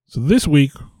So this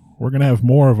week, we're going to have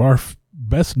more of our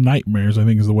best nightmares, I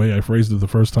think is the way I phrased it the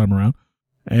first time around.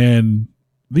 And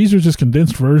these are just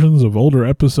condensed versions of older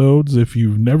episodes. If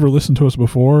you've never listened to us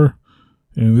before,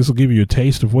 and this will give you a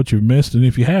taste of what you've missed. And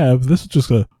if you have, this is just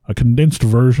a condensed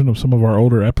version of some of our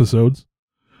older episodes.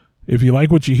 If you like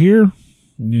what you hear,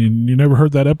 you never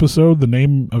heard that episode, the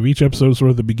name of each episode is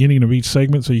sort of the beginning of each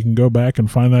segment, so you can go back and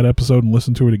find that episode and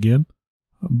listen to it again.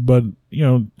 But,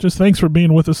 just thanks for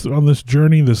being with us on this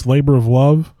journey, this labor of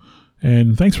love,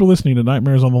 and thanks for listening to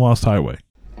Nightmares on the Lost Highway.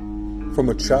 From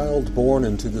a child born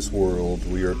into this world,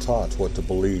 we are taught what to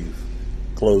believe.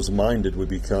 Closed-minded we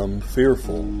become,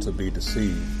 fearful to be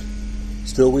deceived.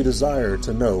 Still we desire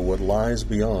to know what lies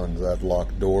beyond that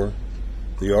locked door.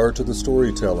 The art of the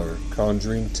storyteller,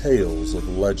 conjuring tales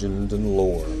of legend and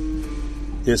lore.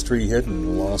 History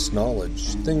hidden, lost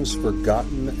knowledge, things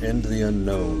forgotten and the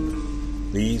unknown.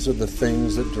 These are the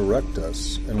things that direct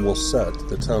us and will set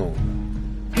the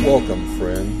tone. Welcome,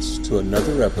 friends, to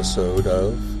another episode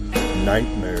of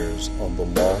Nightmares on the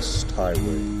Lost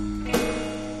Highway.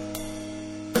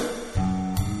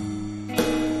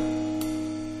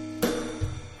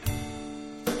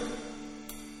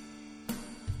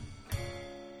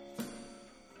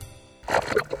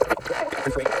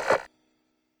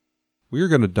 We are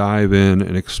going to dive in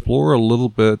and explore a little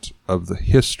bit of the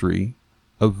history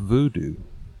of voodoo.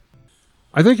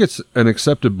 I think it's an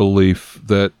accepted belief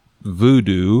that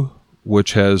voodoo,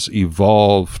 which has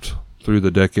evolved through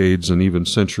the decades and even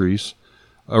centuries,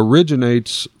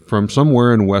 originates from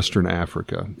somewhere in Western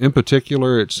Africa. In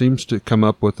particular, it seems to come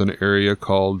up with an area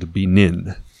called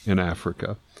Benin in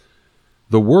Africa.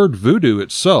 The word voodoo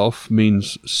itself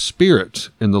means spirit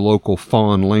in the local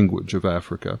Fon language of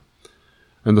Africa.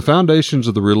 And the foundations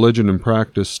of the religion and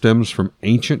practice stems from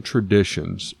ancient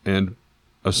traditions and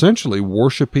essentially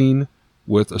worshiping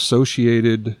with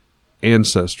associated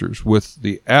ancestors with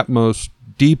the utmost,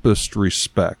 deepest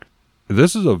respect.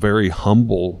 This is a very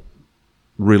humble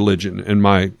religion in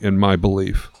my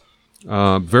belief.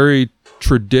 Very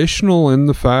traditional in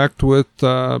the fact with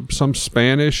some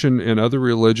Spanish and other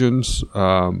religions.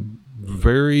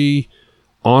 Very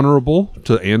honorable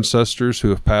to ancestors who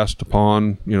have passed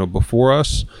upon, before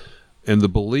us, and the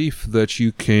belief that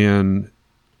you can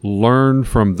learn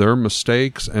from their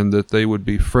mistakes and that they would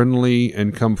be friendly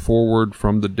and come forward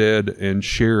from the dead and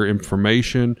share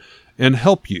information and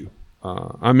help you.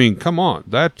 Come on,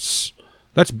 that's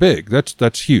big.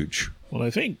 That's huge. Well,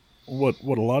 I think what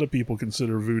a lot of people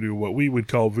consider voodoo, what we would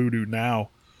call voodoo now,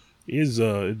 is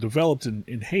it developed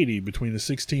in Haiti between the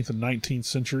 16th and 19th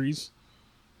centuries.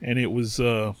 And it was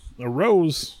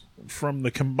arose from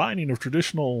the combining of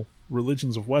traditional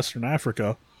religions of Western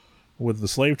Africa with the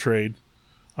slave trade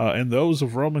and those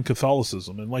of Roman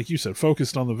Catholicism. And like you said,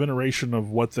 focused on the veneration of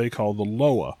what they call the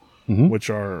Loa, which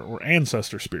are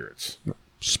ancestor spirits.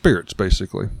 Spirits,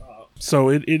 basically. So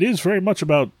it is very much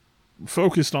about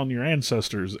focused on your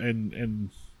ancestors, and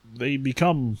they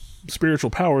become spiritual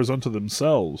powers unto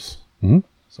themselves. Mm-hmm.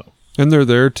 So. And they're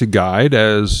there to guide,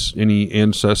 as any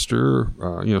ancestor,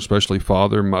 especially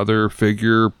father, mother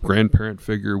figure, grandparent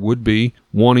figure would be,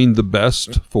 wanting the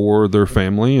best for their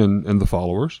family and the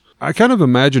followers. I kind of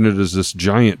imagine it as this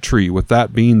giant tree, with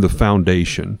that being the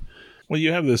foundation. Well,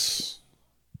 you have this,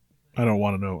 I don't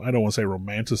want to say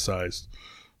romanticized,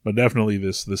 but definitely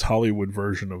this Hollywood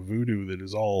version of voodoo that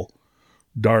is all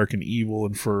dark and evil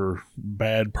and for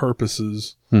bad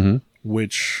purposes,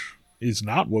 which is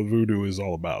not what voodoo is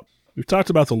all about. We've talked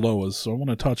about the Loas, so I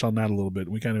want to touch on that a little bit.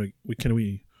 We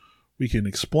can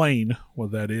explain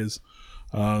what that is,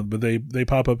 but they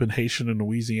pop up in Haitian and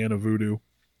Louisiana voodoo,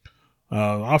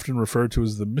 often referred to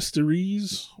as the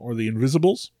Mysteries or the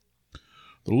Invisibles.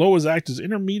 The Loas act as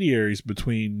intermediaries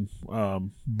between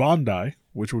Bondi,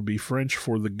 which would be French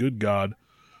for the good God,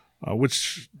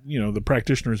 which the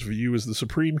practitioners view as the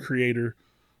supreme creator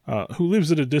who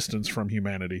lives at a distance from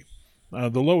humanity.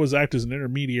 The Loas act as an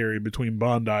intermediary between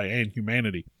Bondi and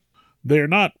humanity. They are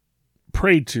not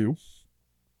prayed to,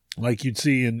 like you'd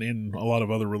see in a lot of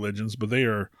other religions, but they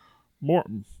are more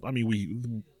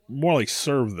like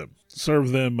serve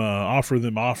them, offer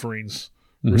them offerings,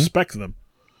 respect them.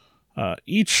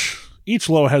 Each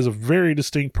Loa has a very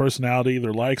distinct personality,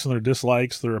 their likes and their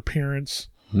dislikes, their appearance,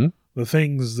 the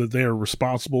things that they are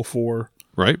responsible for.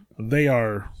 Right. They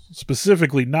are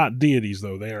specifically not deities,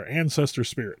 though. They are ancestor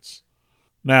spirits.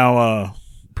 Now,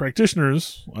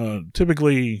 practitioners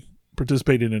typically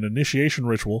participate in an initiation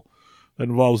ritual that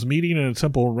involves meeting in a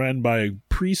temple run by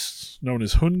priests known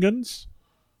as Hungans.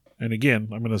 And again,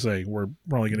 I'm going to say we're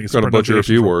probably going to get some butcher a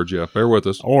few words, yeah. Bear with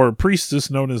us. Or priestess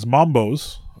known as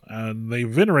Mambos, and they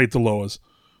venerate the Loas.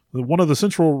 One of the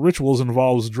central rituals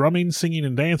involves drumming, singing,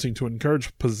 and dancing to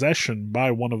encourage possession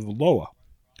by one of the Loa.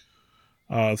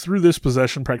 Through this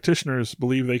possession, practitioners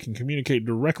believe they can communicate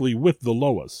directly with the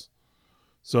Loas.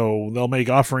 So they'll make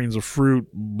offerings of fruit,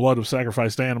 blood of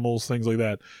sacrificed animals, things like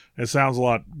that. It sounds a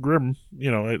lot grim.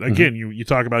 Again, you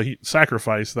talk about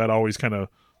sacrifice, that always kind of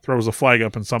throws a flag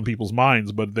up in some people's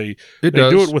minds, but they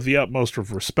do it with the utmost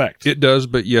of respect. It does,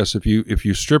 but yes, if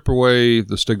you strip away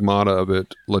the stigmata of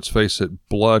it, let's face it,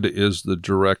 blood is the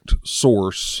direct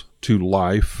source to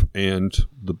life and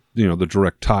the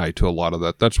direct tie to a lot of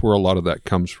that. That's where a lot of that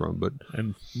comes from.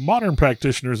 And modern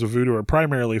practitioners of voodoo are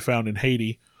primarily found in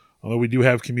Haiti, although we do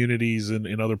have communities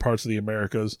in other parts of the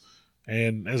Americas.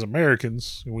 And as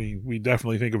Americans, we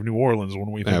definitely think of New Orleans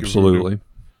when we think of voodoo.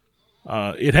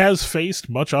 It has faced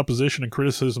much opposition and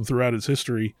criticism throughout its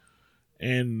history,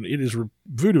 and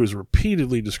voodoo is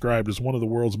repeatedly described as one of the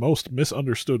world's most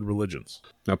misunderstood religions.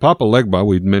 Now, Papa Legba,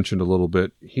 we'd mentioned a little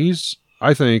bit, he's,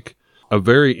 I think, a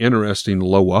very interesting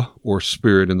Loa, or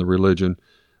spirit in the religion.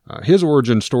 His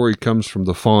origin story comes from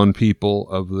the Fawn people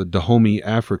of the Dahomey,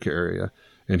 Africa area,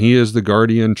 and he is the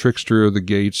guardian trickster of the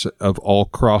gates of all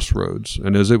crossroads.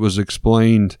 And as it was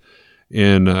explained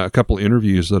in a couple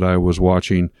interviews that I was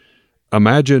watching,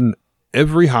 imagine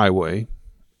every highway,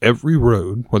 every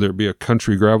road, whether it be a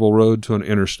country gravel road to an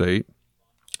interstate,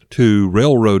 to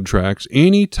railroad tracks,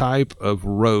 any type of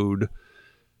road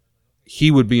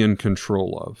he would be in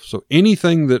control of. So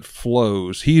anything that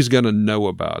flows, he's going to know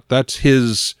about. That's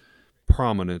his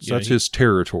prominence. That's his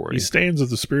territory. He stands at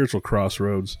the spiritual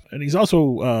crossroads. And he's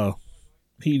also,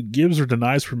 he gives or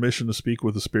denies permission to speak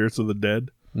with the spirits of the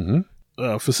dead.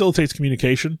 Mm-hmm. Facilitates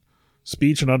communication,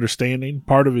 speech, and understanding.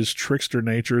 Part of his trickster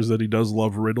nature is that he does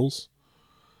love riddles.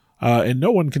 And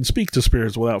no one can speak to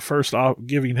spirits without first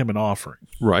giving him an offering.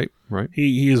 Right.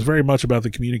 He is very much about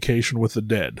the communication with the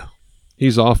dead.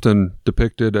 He's often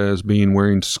depicted as being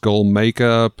wearing skull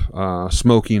makeup,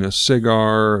 smoking a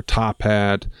cigar, top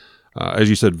hat. As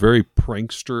you said, very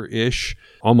prankster-ish,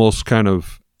 almost kind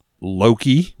of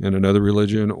Loki in another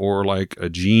religion, or like a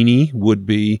genie would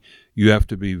be. You have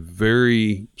to be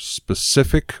very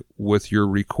specific with your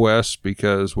requests,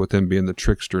 because with him being the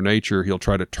trickster nature, he'll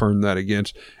try to turn that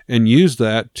against and use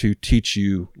that to teach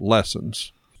you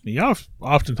lessons. He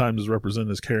oftentimes is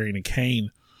represented as carrying a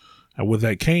cane, with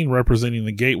that cane representing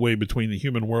the gateway between the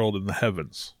human world and the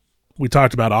heavens. We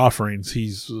talked about offerings.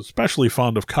 He's especially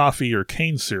fond of coffee or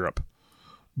cane syrup,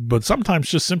 but sometimes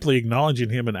just simply acknowledging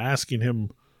him and asking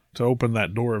him to open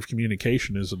that door of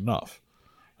communication is enough.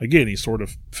 Again, he's sort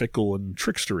of fickle and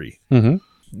trickstery. Mm-hmm.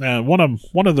 Now,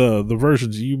 one of the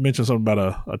versions, you mentioned something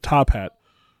about a top hat.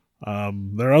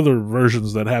 There are other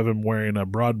versions that have him wearing a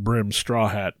broad-brimmed straw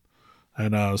hat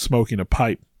and smoking a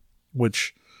pipe,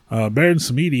 which Baron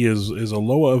Samedi is a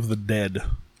Loa of the dead,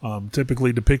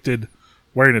 typically depicted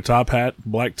wearing a top hat,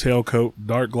 black tailcoat,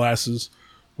 dark glasses,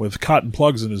 with cotton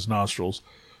plugs in his nostrils.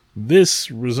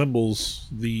 This resembles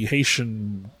the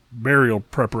Haitian burial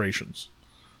preparations.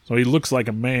 So he looks like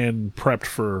a man prepped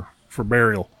for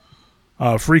burial.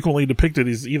 Frequently depicted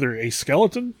as either a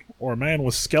skeleton or a man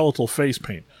with skeletal face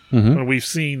paint. Mm-hmm. And we've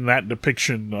seen that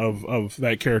depiction of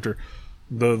that character.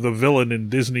 The villain in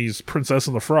Disney's Princess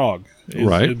and the Frog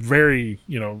is very,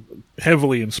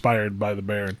 heavily inspired by the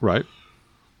Baron. Right.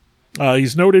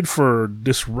 He's noted for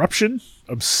disruption,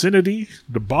 obscenity,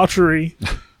 debauchery,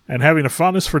 and having a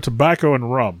fondness for tobacco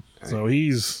and rum. So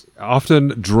he's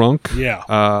often drunk.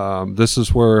 Yeah. This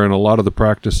is where in a lot of the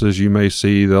practices you may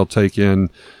see they'll take in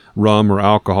rum or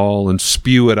alcohol and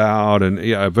spew it out, and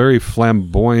a very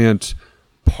flamboyant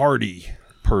party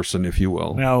person, if you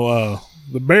will. Now,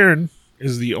 the Baron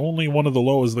is the only one of the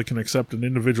Loas that can accept an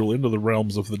individual into the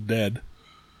realms of the dead,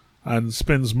 and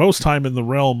spends most time in the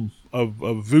realm of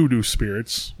voodoo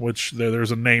spirits, which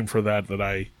there's a name for that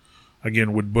I,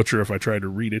 again, would butcher if I tried to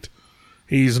read it.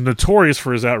 He's notorious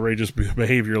for his outrageous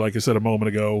behavior, like I said a moment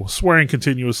ago, swearing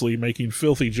continuously, making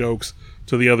filthy jokes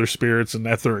to the other spirits and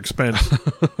at their expense.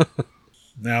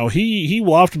 Now, he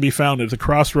will often be found at the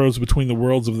crossroads between the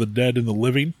worlds of the dead and the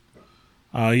living.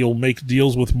 He'll make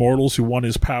deals with mortals who want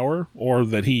his power, or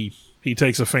that he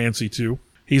takes a fancy to.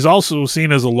 He's also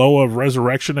seen as a Loa of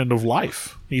resurrection and of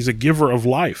life. He's a giver of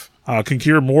life. Can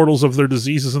cure mortals of their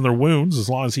diseases and their wounds, as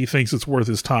long as he thinks it's worth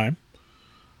his time.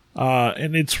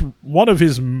 And it's one of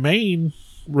his main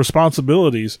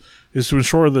responsibilities is to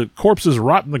ensure that corpses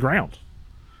rot in the ground,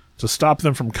 to stop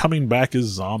them from coming back as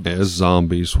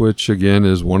zombies. Which, again,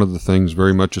 is one of the things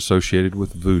very much associated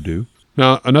with voodoo.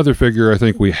 Now, another figure I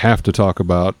think we have to talk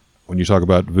about when you talk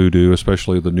about voodoo,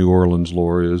 especially the New Orleans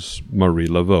lore, is Marie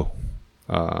Laveau.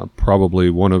 Probably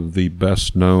one of the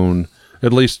best known,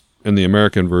 at least in the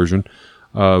American version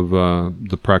of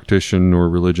the practitioner or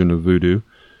religion of voodoo.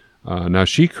 Now,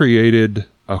 she created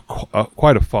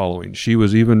quite a following. She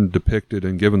was even depicted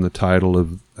and given the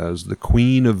title as the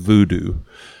Queen of Voodoo.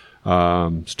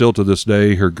 Still to this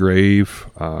day, her grave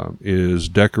is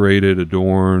decorated,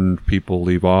 adorned. People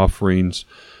leave offerings.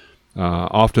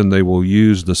 Often they will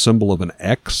use the symbol of an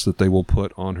X that they will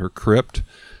put on her crypt,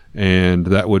 and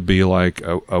that would be like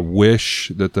a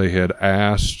wish that they had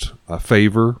asked, a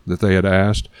favor that they had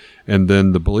asked. And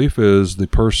then the belief is the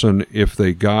person, if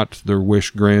they got their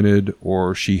wish granted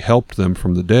or she helped them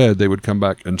from the dead, they would come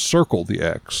back and circle the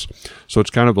X. So it's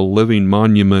kind of a living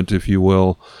monument, if you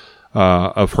will,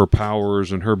 of her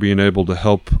powers and her being able to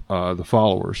help the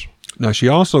followers. Now, she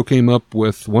also came up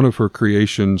with one of her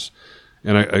creations,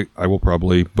 and I will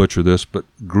probably butcher this, but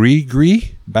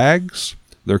gris bags.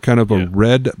 They're kind of a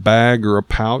red bag or a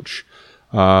pouch.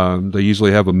 They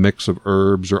usually have a mix of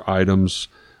herbs or items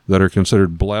that are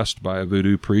considered blessed by a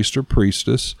voodoo priest or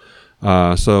priestess.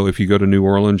 So if you go to New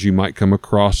Orleans, you might come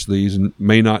across these and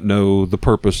may not know the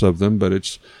purpose of them, but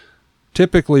it's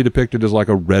typically depicted as like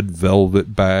a red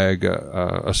velvet bag,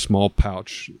 a small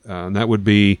pouch. And that would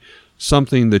be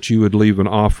something that you would leave an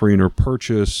offering or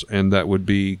purchase, and that would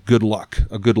be good luck,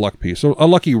 a good luck piece. So a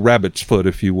lucky rabbit's foot,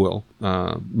 if you will.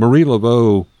 Marie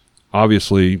Laveau,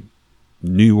 obviously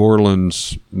New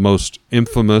Orleans' most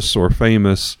infamous or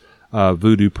famous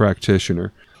voodoo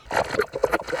practitioner.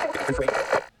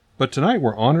 But tonight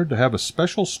we're honored to have a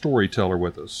special storyteller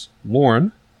with us,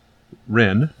 Loren,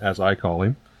 Ren, as I call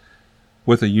him,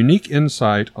 with a unique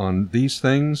insight on these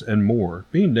things and more,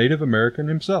 being Native American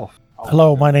himself.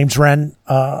 Hello, my name's Ren.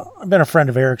 I've been a friend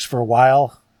of Eric's for a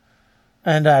while,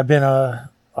 and I've been a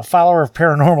follower of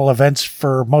paranormal events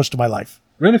for most of my life.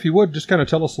 Ren, if you would, just kind of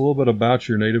tell us a little bit about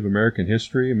your Native American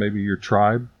history and maybe your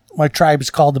tribe. My tribe is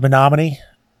called the Menominee.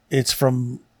 It's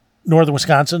from northern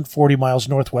Wisconsin, 40 miles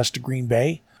northwest of Green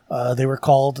Bay. They were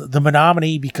called the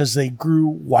Menominee because they grew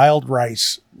wild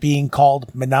rice, being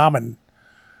called Menomin.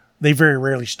 They very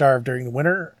rarely starved during the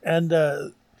winter, and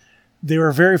they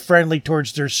were very friendly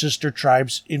towards their sister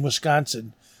tribes in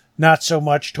Wisconsin, not so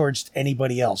much towards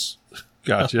anybody else.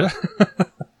 Gotcha.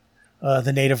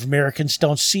 The Native Americans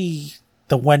don't see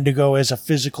the Wendigo as a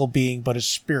physical being, but a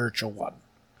spiritual one.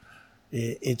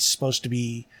 It's supposed to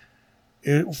be,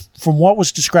 from what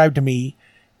was described to me,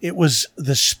 it was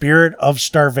the spirit of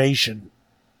starvation.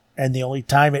 And the only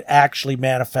time it actually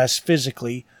manifests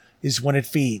physically is when it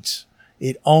feeds.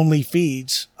 It only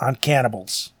feeds on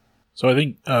cannibals. So I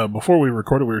think before we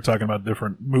recorded, we were talking about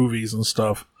different movies and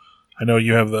stuff. I know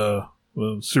you have the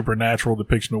supernatural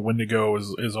depiction of Wendigo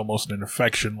is almost an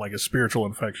infection, like a spiritual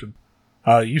infection.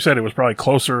 You said it was probably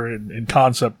closer in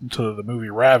concept to the movie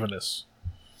Ravenous.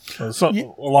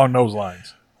 Along those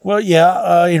lines. Well,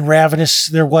 yeah, in Ravenous,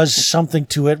 there was something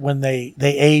to it. When they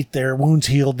ate, their wounds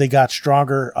healed, they got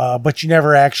stronger, but you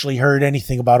never actually heard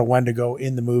anything about a Wendigo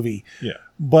in the movie. Yeah.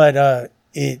 But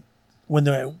when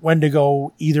the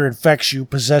Wendigo either infects you,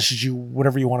 possesses you,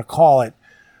 whatever you want to call it,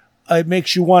 it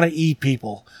makes you want to eat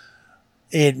people.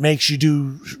 It makes you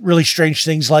do really strange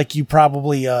things, like you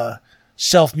probably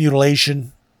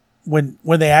self-mutilation. When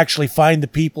they actually find the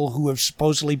people who have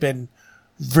supposedly been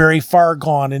very far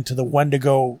gone into the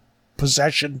Wendigo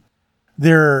possession,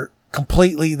 they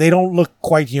don't look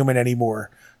quite human anymore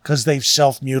because they've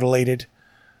self-mutilated,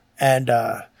 and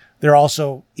they're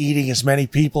also eating as many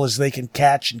people as they can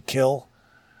catch and kill.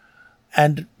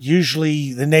 And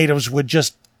usually the natives would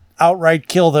just outright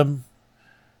kill them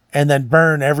and then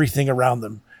burn everything around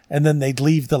them. And then they'd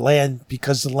leave the land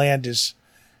because the land is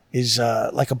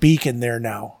like a beacon there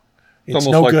now. It's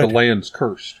almost no like good. The land's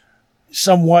cursed.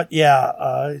 Somewhat,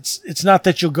 yeah. It's not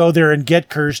that you'll go there and get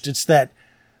cursed. It's that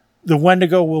the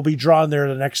Wendigo will be drawn there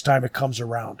the next time it comes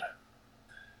around.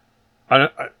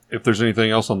 If there's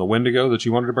anything else on the Wendigo that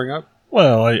you wanted to bring up?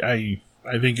 Well, I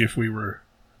think if we were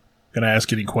going to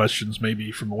ask any questions,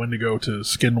 maybe from the Wendigo to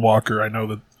Skinwalker, I know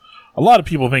that a lot of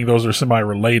people think those are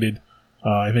semi-related.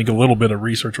 I think a little bit of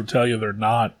research will tell you they're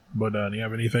not. But do you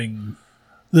have anything?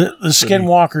 The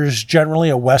Skinwalker is generally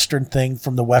a Western thing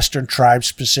from the Western tribes,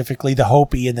 specifically the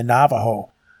Hopi and the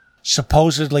Navajo.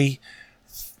 Supposedly,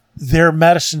 their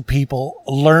medicine people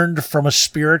learned from a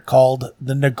spirit called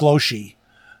the Nagloshi.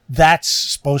 That's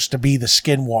supposed to be the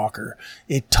Skinwalker.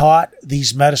 It taught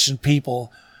these medicine people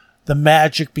the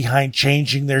magic behind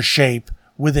changing their shape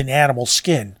with an animal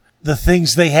skin. The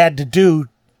things they had to do,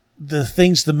 the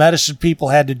things the medicine people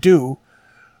had to do,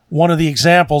 one of the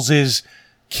examples is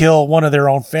kill one of their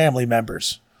own family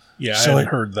members. Yeah, so I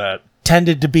heard that.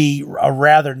 Tended to be a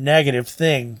rather negative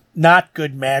thing, not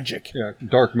good magic. Yeah,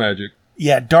 dark magic.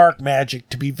 Yeah, dark magic,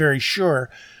 to be very sure,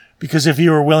 Because if you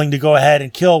were willing to go ahead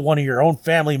and kill one of your own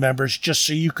family members just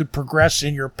so you could progress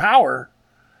in your power,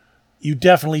 you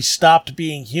definitely stopped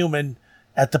being human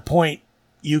at the point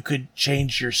you could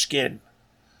change your skin.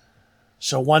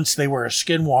 So once they were a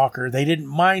skinwalker, they didn't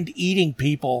mind eating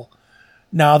people.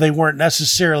 Now, they weren't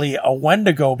necessarily a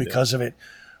Wendigo because of it,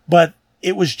 but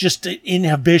it was just an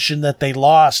inhibition that they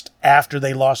lost after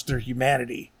they lost their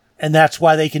humanity. And that's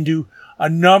why they can do a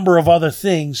number of other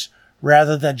things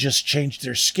rather than just change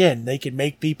their skin. They can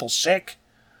make people sick,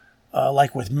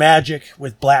 like with magic,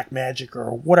 with black magic,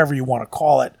 or whatever you want to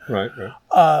call it. Right.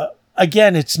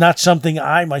 Again, it's not something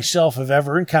I myself have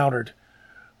ever encountered,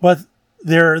 but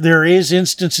there is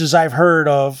instances I've heard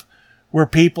of where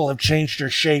people have changed their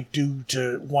shape due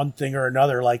to one thing or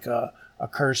another, like a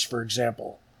curse, for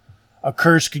example. A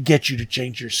curse could get you to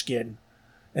change your skin,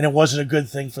 and it wasn't a good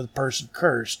thing for the person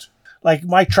cursed. Like,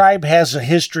 my tribe has a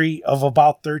history of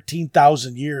about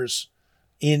 13,000 years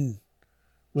in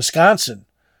Wisconsin.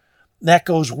 That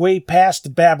goes way past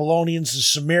the Babylonians, the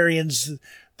Sumerians,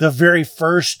 the very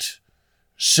first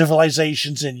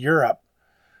civilizations in Europe.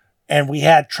 And we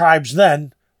had tribes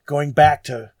then going back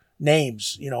to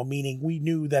names, meaning we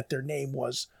knew that their name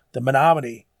was the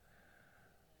Menominee.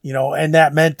 And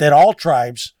that meant that all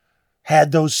tribes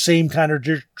had those same kind of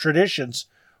traditions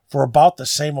for about the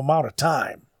same amount of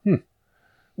time.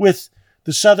 With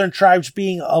the southern tribes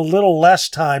being a little less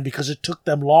time because it took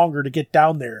them longer to get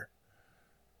down there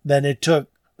than it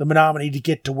took the Menominee to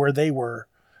get to where they were.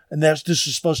 And this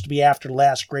was supposed to be after the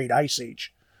last Great Ice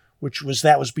Age,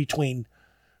 that was between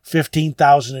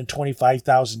 15,000 and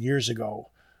 25,000 years ago.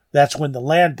 That's when the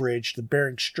land bridge, the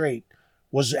Bering Strait,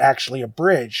 was actually a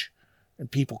bridge, and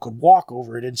people could walk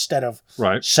over it instead of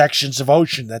sections of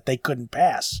ocean that they couldn't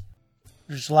pass.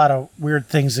 There's a lot of weird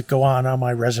things that go on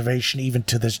my reservation, even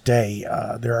to this day.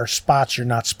 There are spots you're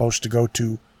not supposed to go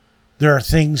to. There are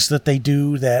things that they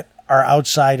do that are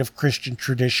outside of Christian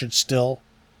tradition still.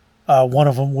 One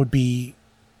of them would be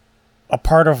a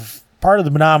part of the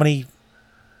Menominee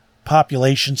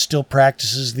population still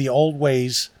practices the old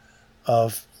ways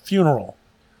of funeral,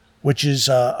 which is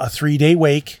a 3-day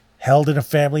wake held in a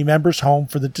family member's home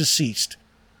for the deceased.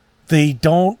 They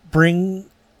don't bring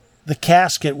the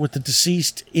casket with the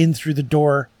deceased in through the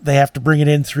door. They have to bring it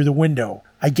in through the window.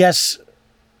 I guess,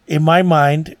 in my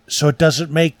mind, so it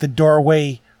doesn't make the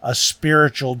doorway a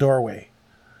spiritual doorway.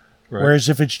 Right. Whereas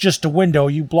if it's just a window,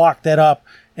 you block that up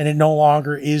and it no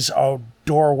longer is a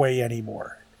doorway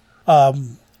anymore.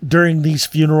 During these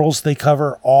funerals, they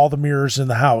cover all the mirrors in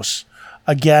the house.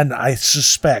 Again, I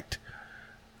suspect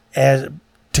to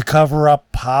cover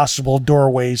up possible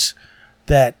doorways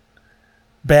that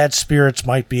bad spirits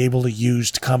might be able to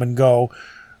use to come and go.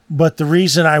 But the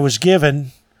reason I was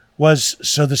given was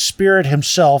so the spirit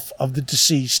himself of the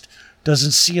deceased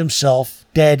doesn't see himself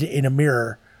dead in a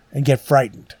mirror and get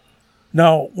frightened.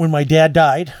 Now, when my dad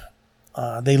died,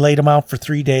 they laid him out for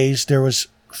 3 days. There was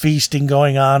feasting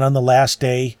going on the last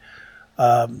day.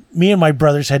 Me and my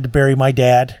brothers had to bury my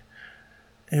dad.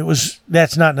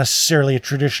 That's not necessarily a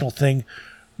traditional thing,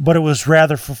 but it was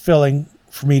rather fulfilling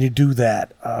for me to do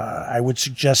that. I would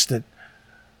suggest that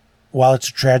while it's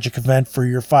a tragic event for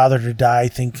your father to die, I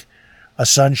think a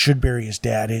son should bury his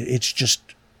dad.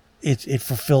 It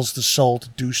fulfills the soul to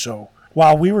do so.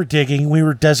 While we were digging, we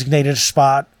were designated a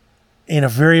spot in a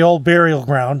very old burial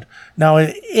ground. Now,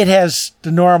 it has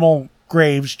the normal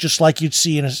graves, just like you'd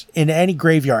see in any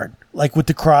graveyard, like with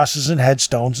the crosses and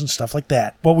headstones and stuff like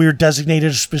that. But we were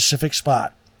designated a specific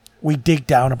spot. We dig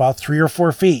down about 3 or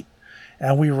 4 feet,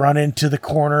 and we run into the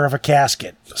corner of a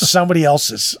casket, somebody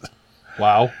else's.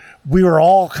 Wow. We were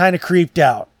all kind of creeped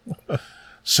out.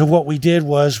 So what we did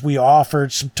was we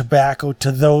offered some tobacco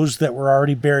to those that were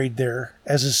already buried there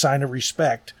as a sign of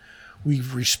respect. We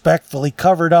respectfully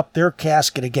covered up their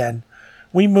casket again.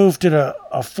 We moved it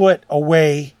a foot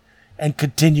away and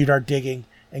continued our digging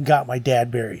and got my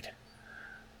dad buried.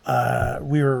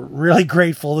 We were really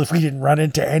grateful that we didn't run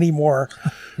into any more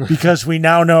because we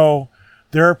now know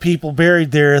there are people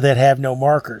buried there that have no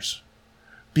markers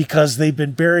because they've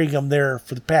been burying them there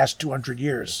for the past 200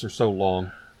 years. They're so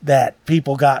long that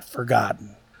people got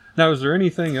forgotten. Now, is there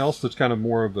anything else that's kind of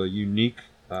more of a unique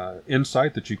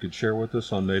insight that you could share with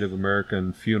us on Native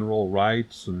American funeral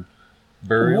rites and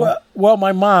burial? Well,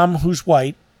 my mom, who's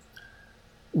white,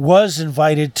 was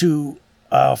invited to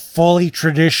a fully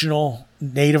traditional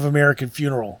Native American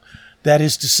funeral. That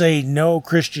is to say, no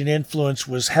Christian influence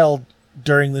was held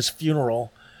during this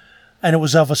funeral, and it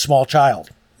was of a small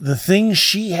child. The things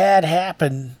she had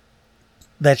happen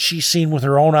that she's seen with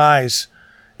her own eyes,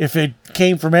 if it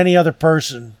came from any other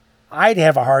person, I'd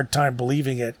have a hard time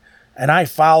believing it. And I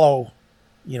follow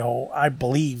I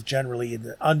believe generally in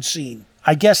the unseen.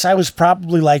 I guess I was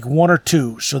probably like 1 or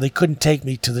 2, so they couldn't take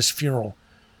me to this funeral.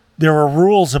 There were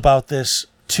rules about this,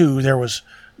 too. There was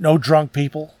no drunk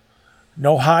people,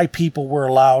 no high people were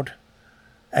allowed,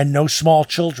 and no small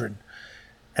children.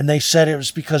 And they said it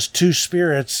was because 2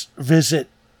 spirits visit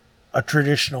a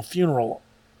traditional funeral.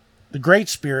 The great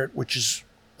spirit, which is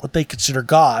what they consider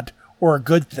God, or a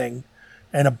good thing,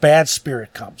 and a bad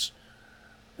spirit comes.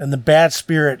 And the bad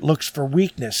spirit looks for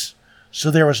weakness.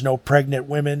 So there was no pregnant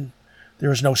women, there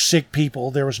was no sick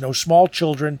people, there was no small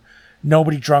children,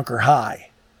 nobody drunk or high.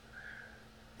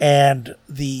 And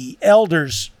the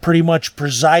elders pretty much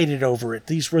presided over it.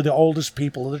 These were the oldest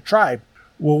people of the tribe.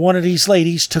 Well, one of these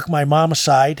ladies took my mom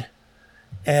aside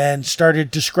and started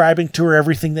describing to her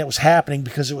everything that was happening,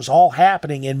 because it was all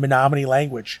happening in Menominee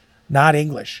language, not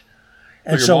English.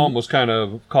 And your mom was kind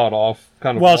of caught off,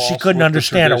 well, she couldn't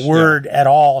understand a word at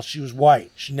all. She was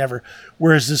white. She never.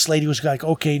 Whereas this lady was like,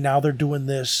 okay, now they're doing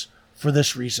this for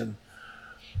this reason.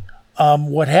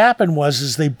 What happened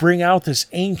is they bring out this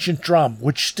ancient drum,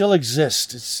 which still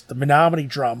exists. It's the Menominee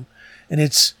drum, and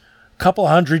it's a couple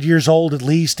 100 years old at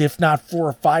least, if not 400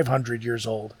 or 500 years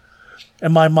old.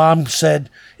 And my mom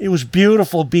said it was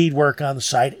beautiful beadwork on the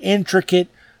side, intricate,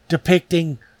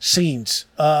 depicting scenes,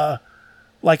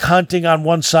 like hunting on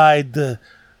one side, the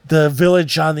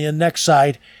village on the next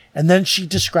side, and then she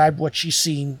described what she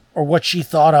seen or what she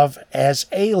thought of as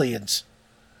aliens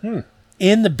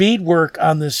in the beadwork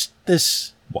on this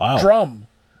drum.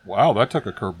 Wow, that took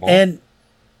a curveball.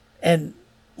 And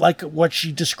like what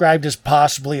she described as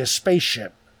possibly a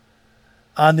spaceship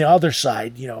on the other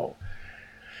side,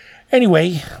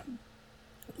 Anyway,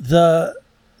 the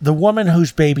woman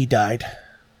whose baby died,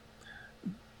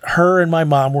 her and my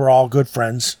mom were all good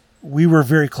friends. We were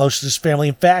very close to this family.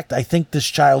 In fact, I think this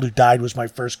child who died was my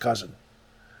first cousin.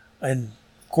 And,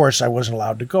 of course, I wasn't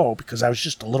allowed to go because I was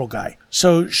just a little guy.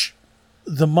 So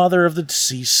the mother of the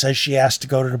deceased says she asked to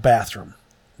go to the bathroom.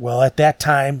 Well, at that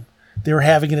time, they were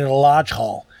having it in a lodge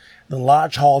hall. The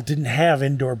lodge hall didn't have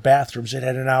indoor bathrooms. It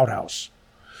had an outhouse.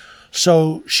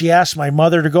 So she asked my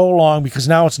mother to go along because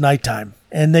now it's nighttime.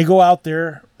 And they go out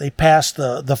there. They pass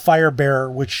the fire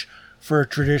bearer, which for a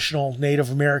traditional Native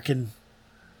American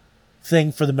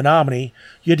thing for the Menominee,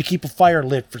 you had to keep a fire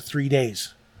lit for 3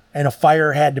 days. And a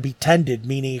fire had to be tended,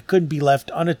 meaning it couldn't be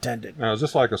left unattended. Now, is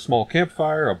this like a small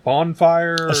campfire, a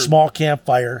bonfire? A small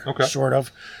campfire, okay. Sort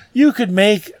of. You could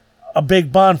make a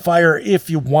big bonfire if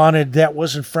you wanted. That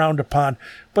wasn't frowned upon.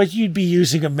 But you'd be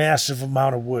using a massive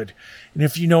amount of wood. And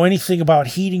if you know anything about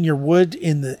heating your wood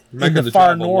in the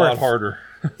far north, a lot harder.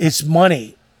 It's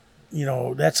money.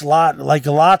 That's a lot. Like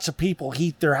lots of people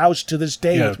heat their house to this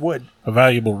day with wood. A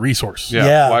valuable resource.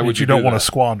 Yeah. Why would you don't want to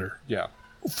squander? Yeah.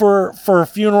 For a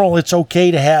funeral, it's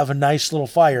okay to have a nice little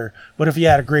fire. But if you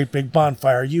had a great big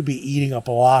bonfire, you'd be eating up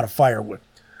a lot of firewood.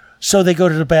 So they go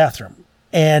to the bathroom.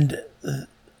 And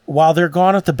while they're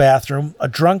gone at the bathroom, a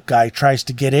drunk guy tries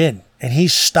to get in. And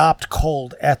he's stopped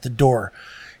cold at the door.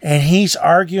 And he's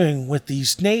arguing with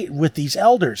these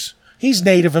elders. He's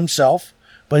native himself,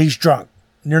 but he's drunk.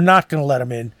 And they're not going to let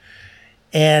him in.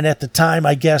 And at the time,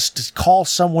 I guess, to call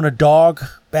someone a dog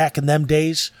back in them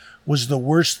days was the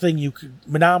worst thing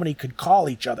Menominee could call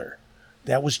each other.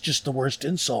 That was just the worst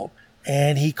insult.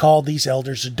 And he called these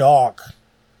elders a dog.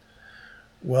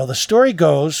 Well, the story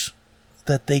goes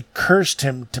that they cursed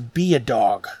him to be a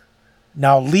dog.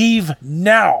 Now leave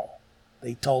now,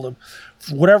 they told him.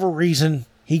 For whatever reason,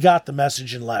 he got the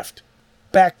message and left.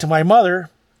 Back to my mother.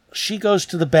 She goes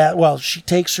to the she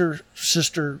takes her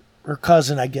sister, her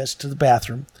cousin, I guess, to the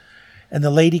bathroom. And the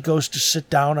lady goes to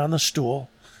sit down on the stool.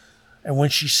 And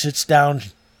when she sits down,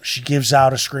 she gives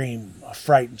out a scream, a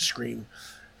frightened scream,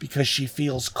 because she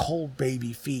feels cold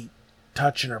baby feet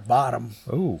touching her bottom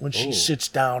when she sits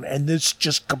down. And this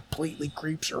just completely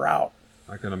creeps her out.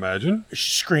 I can imagine.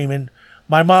 She's screaming.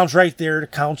 My mom's right there to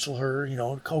counsel her,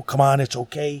 oh, come on, it's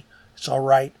okay. It's all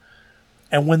right.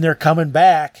 And when they're coming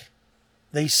back,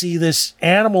 they see this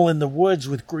animal in the woods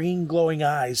with green glowing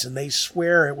eyes, and they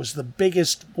swear it was the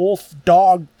biggest wolf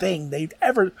dog thing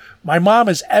my mom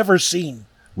has ever seen,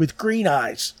 with green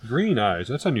eyes. Green eyes,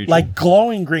 that's unusual. Like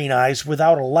glowing green eyes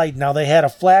without a light. Now, they had a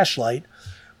flashlight,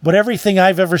 but everything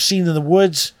I've ever seen in the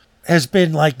woods has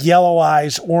been like yellow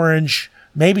eyes, orange,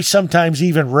 maybe sometimes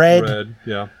even red. Red,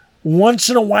 yeah. Once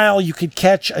in a while, you could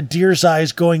catch a deer's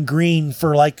eyes going green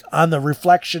for like on the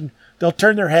reflection. They'll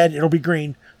turn their head, it'll be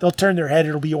green. They'll turn their head,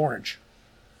 it'll be orange.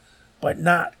 But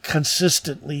not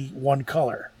consistently one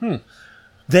color.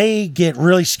 They get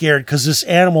really scared because this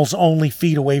animal's only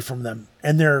feet away from them.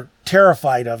 And they're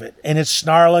terrified of it. And it's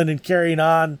snarling and carrying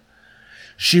on.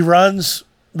 She runs,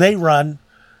 they run.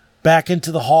 back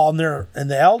into the hall, and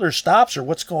the elder stops her.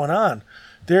 What's going on?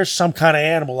 There's some kind of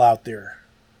animal out there,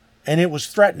 and it was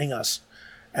threatening us.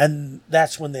 And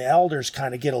that's when the elders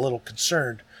kind of get a little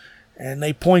concerned, and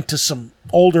they point to some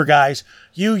older guys.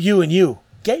 You, and you.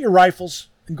 Get your rifles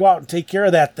and go out and take care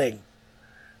of that thing.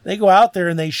 They go out there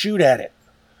and they shoot at it.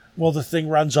 Well, the thing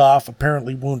runs off,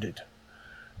 apparently wounded.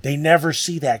 They never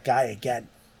see that guy again.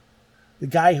 The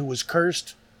guy who was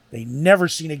cursed, they never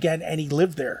seen again, and he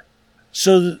lived there.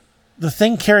 So the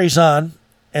thing carries on,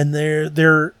 and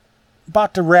they're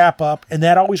about to wrap up, and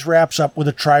that always wraps up with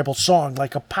a tribal song,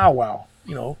 like a powwow,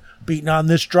 beating on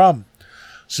this drum.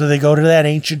 So they go to that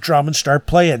ancient drum and start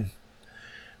playing.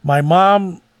 My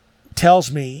mom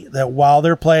tells me that while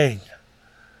they're playing,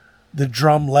 the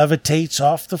drum levitates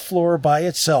off the floor by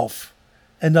itself,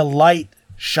 and the light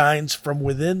shines from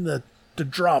within the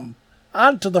drum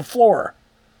onto the floor.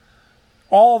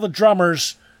 All the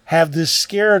drummers have this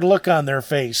scared look on their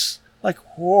face, like,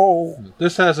 whoa.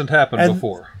 This hasn't happened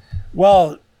before.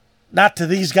 Well, not to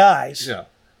these guys. Yeah.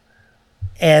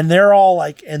 And they're all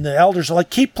like, and the elders are like,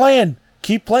 keep playing.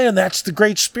 That's the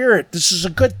great spirit. This is a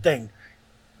good thing.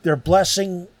 They're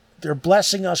blessing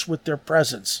us with their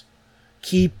presence.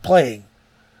 Keep playing.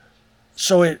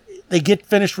 So they get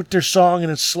finished with their song,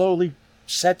 and it slowly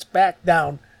sets back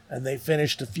down, and they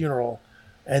finish the funeral.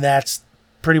 And that's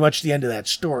pretty much the end of that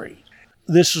story.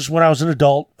 This was when I was an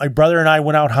adult. My brother and I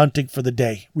went out hunting for the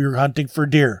day. We were hunting for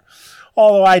deer.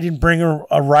 Although I didn't bring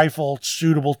a rifle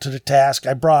suitable to the task,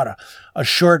 I brought a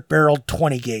short-barreled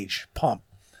 20-gauge pump.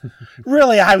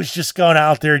 Really, I was just going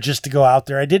out there just to go out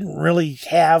there. I didn't really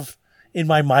have in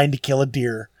my mind to kill a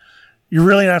deer. You're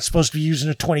really not supposed to be using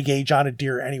a 20-gauge on a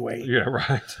deer anyway. Yeah,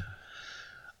 right.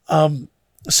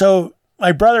 So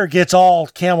my brother gets all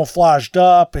camouflaged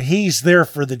up, and he's there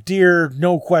for the deer.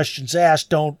 No questions asked.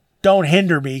 Don't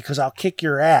hinder me, because I'll kick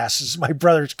your ass. This is my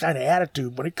brother's kind of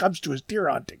attitude when it comes to his deer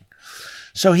hunting.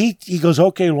 So he goes,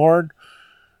 okay, Loren,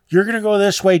 you're going to go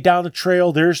this way down the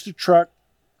trail. There's the truck.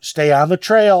 Stay on the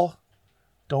trail.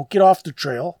 Don't get off the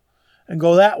trail. And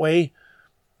go that way.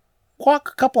 Walk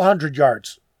a couple 100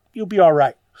 yards. You'll be all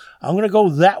right. I'm going to go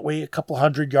that way a couple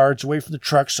 100 yards away from the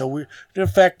truck. So in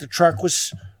effect, the truck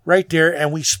was right there,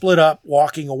 and we split up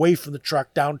walking away from the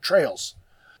truck down trails.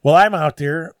 Well, I'm out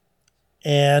there,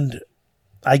 and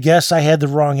I guess I had the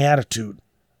wrong attitude,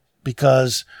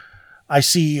 because I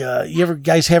see, you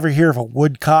guys ever hear of a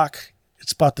woodcock?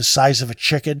 It's about the size of a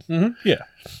chicken. Mm-hmm. Yeah.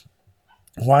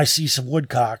 Well, I see some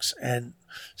woodcocks, and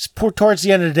it's towards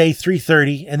the end of the day,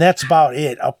 3:30, and that's about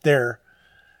it up there.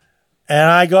 And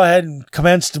I go ahead and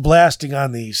commence to blasting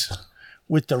on these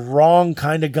with the wrong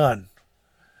kind of gun.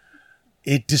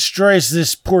 It destroys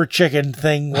this poor chicken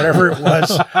thing, whatever it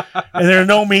was, and there's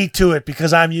no meat to it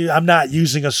because I'm not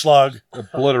using a slug.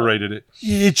 Obliterated it.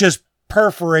 It just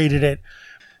perforated it,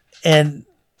 and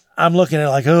I'm looking at it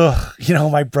like, oh,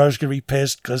 my brother's gonna be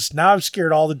pissed because now I've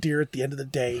scared all the deer at the end of the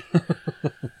day.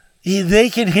 They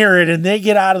can hear it and they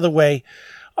get out of the way.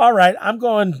 All right, I'm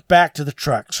going back to the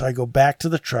truck, so I go back to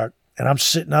the truck. And I'm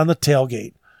sitting on the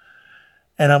tailgate,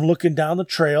 and I'm looking down the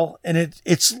trail, and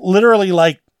it's literally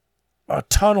like a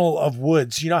tunnel of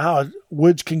woods. You know how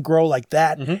woods can grow like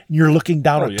that? Mm-hmm. And you're looking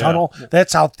down a tunnel? Yeah.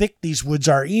 That's how thick these woods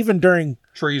are, even during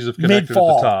trees have connected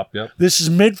mid-fall. At the top. Yep. This is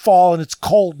mid-fall, and it's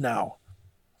cold now,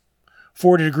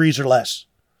 40 degrees or less.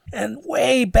 And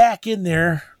way back in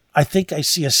there, I think I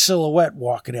see a silhouette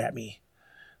walking at me.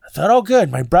 I thought, oh, good,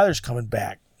 my brother's coming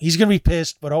back. He's going to be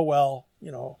pissed, but oh well,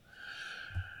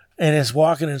 And it's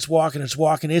walking. It's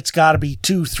got to be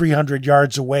 200-300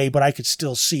 yards away, but I could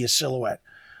still see a silhouette.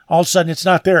 All of a sudden, it's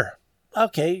not there.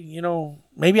 Okay,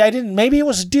 maybe it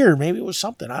was a deer. Maybe it was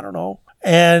something. I don't know.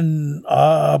 And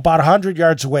about 100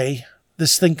 yards away,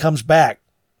 this thing comes back.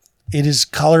 It is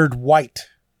colored white,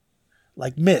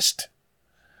 like mist.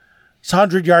 It's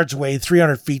 100 yards away,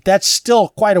 300 feet. That's still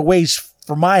quite a ways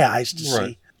for my eyes to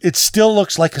see. It still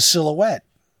looks like a silhouette.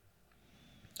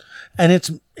 And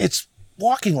it's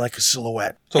walking like a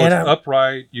silhouette. So it's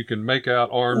upright. You can make out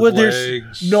arms,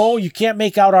 legs. No, you can't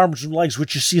make out arms and legs.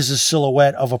 What you see is a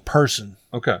silhouette of a person.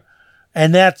 Okay.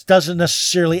 And that doesn't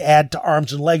necessarily add to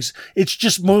arms and legs. It's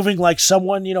just moving like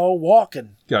someone,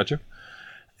 walking. Gotcha.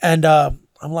 And I'm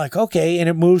like, okay. And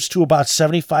it moves to about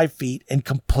 75 feet and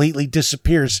completely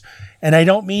disappears. And I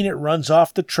don't mean it runs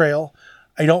off the trail.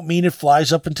 I don't mean it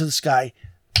flies up into the sky.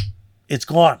 It's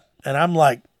gone. And I'm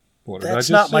like, that's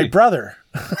not my brother.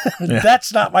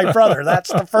 That's not my brother.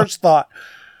 That's the first thought.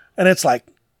 And it's like,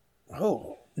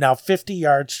 oh, now 50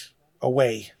 yards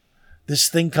away, this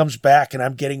thing comes back and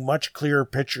I'm getting much clearer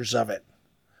pictures of it.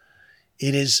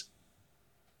 It is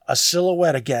a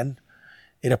silhouette again.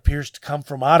 It appears to come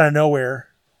from out of nowhere.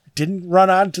 didn't run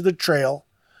onto the trail,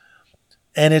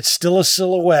 and it's still a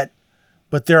silhouette,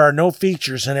 but there are no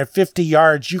features, and at 50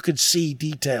 yards, you can see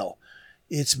detail.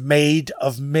 It's made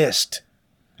of mist.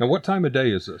 Now, what time of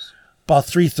day is this? About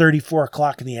 3:30, 4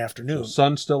 o'clock in the afternoon. The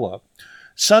sun's still up.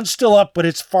 Sun's still up, but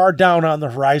it's far down on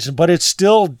the horizon, but it's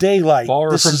still daylight.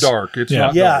 Far from dark. It's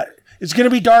not dark. It's going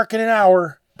to be dark in an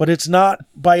hour, but it's not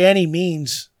by any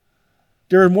means.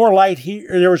 There was more light here.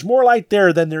 There was more light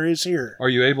there than there is here. Are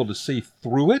you able to see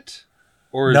through it?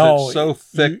 Or is it so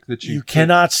thick that you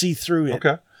cannot see through it?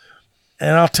 Okay.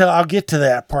 And I'll get to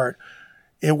that part.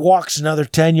 It walks another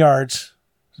 10 yards,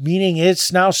 meaning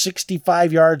it's now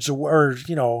 65 yards away,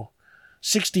 or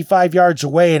 65 yards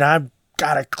away, and I've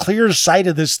got a clear sight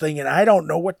of this thing, and I don't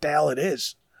know what the hell it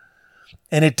is.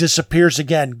 And it disappears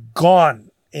again, gone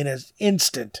in an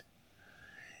instant.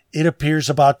 It appears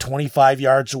about 25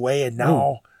 yards away, and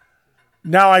now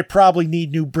I probably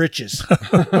need new britches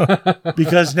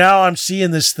because now I'm seeing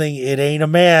this thing. It ain't a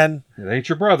man. It ain't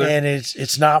your brother. And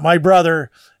it's not my brother,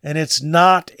 and it's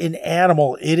not an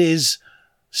animal. It is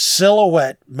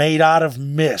silhouette made out of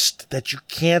mist that you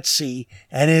can't see,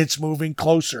 and it's moving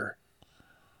closer.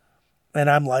 And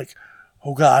I'm like,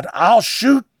 oh God, I'll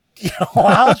shoot.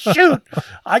 I'll shoot.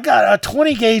 I got a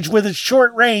 20 gauge with its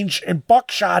short range and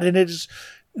buckshot, and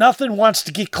nothing wants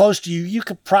to get close to you. You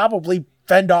could probably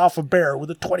fend off a bear with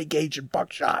a 20 gauge and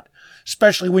buckshot,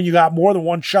 especially when you got more than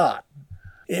one shot.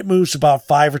 It moves about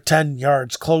 5 or 10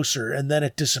 yards closer, and then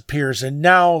it disappears, and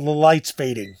now the light's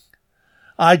fading.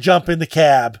 I jump in the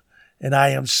cab, and I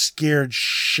am scared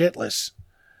shitless.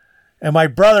 And my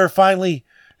brother finally,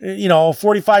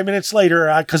 45 minutes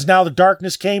later, because now the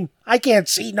darkness came, I can't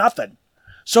see nothing.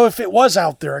 So if it was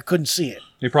out there, I couldn't see it.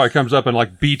 He probably comes up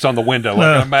and beats on the window.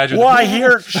 Imagine. Well, I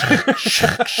hear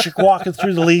walking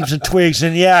through the leaves and twigs,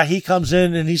 and he comes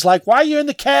in and he's like, "Why are you in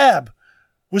the cab?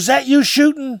 Was that you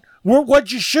shooting?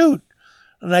 What'd you shoot?"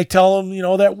 And I tell him,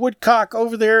 that woodcock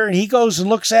over there, and he goes and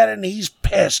looks at it, and he's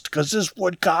pissed because this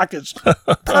woodcock is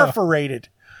perforated.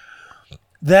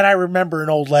 Then I remember an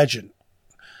old legend.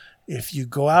 If you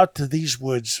go out to these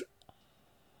woods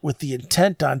with the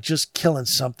intent on just killing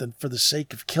something for the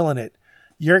sake of killing it,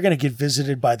 you're going to get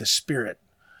visited by the spirit.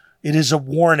 It is a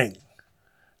warning.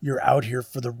 You're out here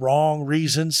for the wrong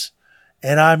reasons,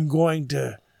 and I'm going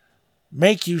to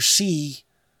make you see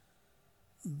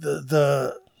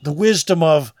the wisdom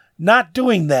of not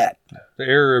doing that. The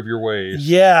error of your ways.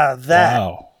 Yeah, that.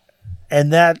 Wow.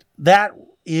 And that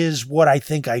is what I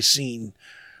think I seen,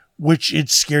 which it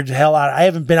scared the hell out. I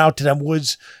haven't been out to them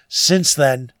woods since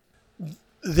then.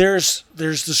 There's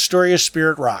the story of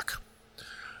Spirit Rock.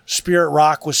 Spirit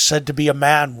Rock was said to be a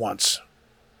man once,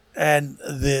 and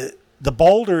the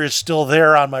boulder is still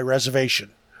there on my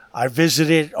reservation. I visit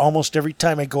it almost every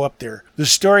time I go up there. The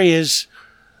story is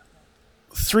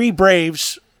 3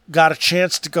 braves got a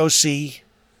chance to go see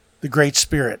the Great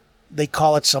Spirit. They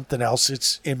call it something else.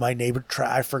 It's in my neighbor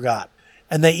tribe. I forgot.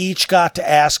 And they each got to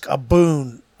ask a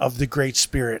boon of the Great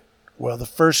Spirit. Well, the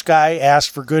first guy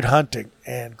asked for good hunting,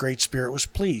 and Great Spirit was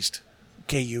pleased.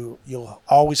 Okay, you'll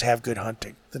always have good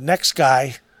hunting. The next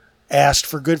guy asked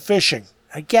for good fishing.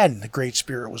 Again, the Great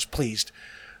Spirit was pleased.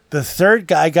 The third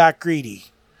guy got greedy.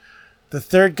 The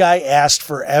third guy asked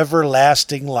for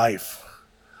everlasting life,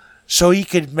 so he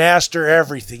could master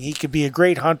everything. He could be a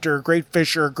great hunter, a great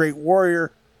fisher, a great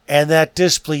warrior, and that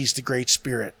displeased the Great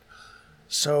Spirit.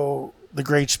 So the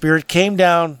Great Spirit came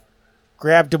down,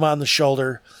 grabbed him on the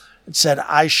shoulder, and said,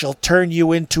 "I shall turn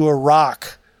you into a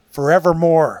rock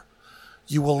forevermore.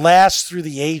 You will last through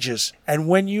the ages, and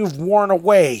when you've worn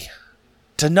away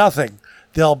to nothing,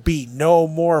 there'll be no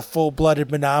more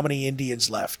full-blooded Menominee Indians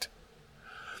left."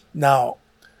 Now,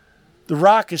 the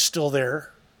rock is still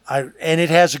there, and it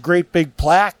has a great big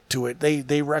plaque to it.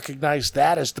 They recognize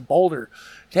that as the boulder.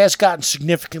 It has gotten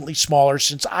significantly smaller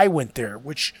since I went there,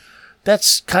 which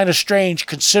that's kind of strange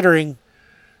considering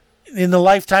in the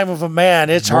lifetime of a man,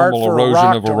 it's hard for a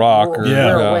rock to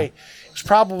wear away. It was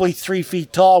probably 3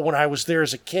 feet tall when I was there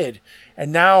as a kid,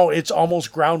 and now it's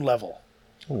almost ground level.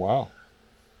 Oh, wow.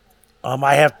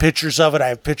 I have pictures of it. I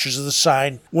have pictures of the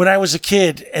sign. When I was a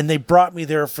kid and they brought me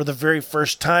there for the very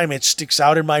first time, it sticks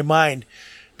out in my mind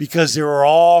because there were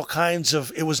all kinds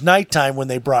of, it was nighttime when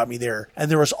they brought me there, and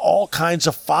there was all kinds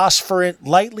of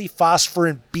lightly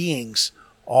phosphorant beings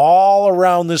all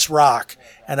around this rock,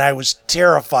 and I was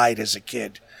terrified as a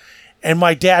kid. And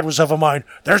my dad was of a mind,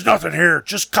 "There's nothing here,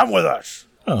 just come with us."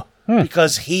 Oh.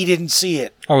 Because he didn't see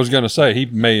it. I was going to say, he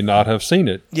may not have seen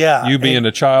it. Yeah. You being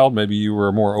a child, maybe you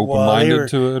were more open-minded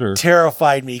to it? Or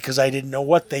terrified me because I didn't know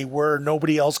what they were.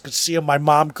 Nobody else could see them. My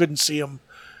mom couldn't see them.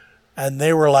 And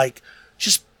they were like,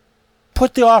 just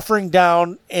put the offering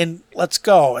down and let's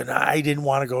go. And I didn't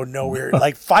want to go nowhere,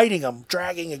 like fighting them,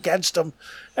 dragging against them.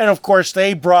 And of course,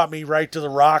 they brought me right to the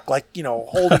rock, like,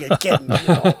 holding a kitten,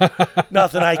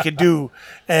 nothing I could do.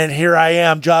 And here I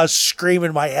am, just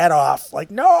screaming my head off,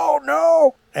 like, no,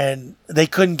 no. And they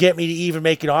couldn't get me to even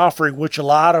make an offering, which a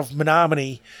lot of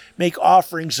Menominee make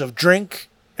offerings of drink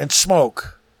and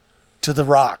smoke to the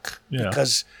rock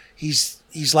because he's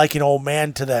like an old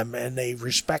man to them and they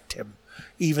respect him,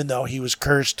 even though he was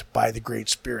cursed by the Great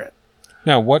Spirit.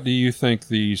 Now, what do you think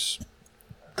these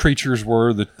creatures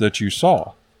were that you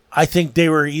saw? I think they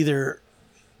were either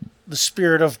the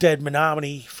spirit of dead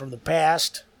Menominee from the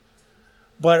past.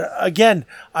 But again,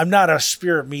 I'm not a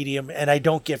spirit medium, and I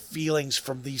don't get feelings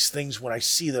from these things when I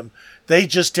see them. They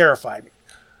just terrify me.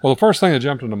 Well, the first thing that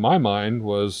jumped into my mind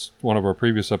was one of our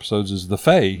previous episodes is the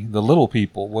Fae, the little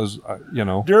people was,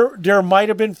 There might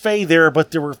have been Fae there,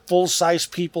 but there were full-size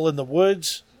people in the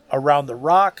woods around the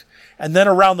rock. And then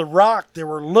around the rock, there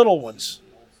were little ones.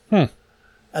 And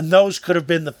those could have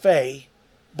been the Fae.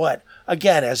 But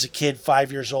again, as a kid, 5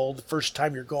 years old, the first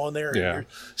time you're going there and you're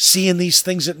seeing these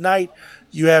things at night,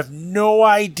 you have no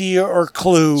idea or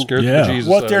clue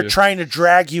what they're trying to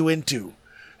drag you into.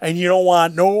 And you don't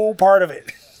want no part of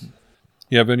it.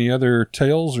 You have any other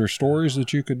tales or stories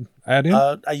that you could add in?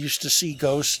 I used to see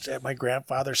ghosts at my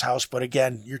grandfather's house, but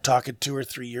again, you're talking 2 or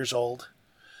 3 years old.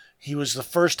 He was the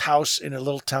first house in a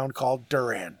little town called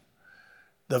Duran.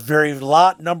 The very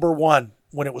lot number 1,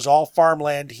 when it was all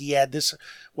farmland, he had this.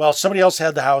 Well, somebody else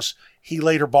had the house. He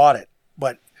later bought it.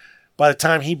 But by the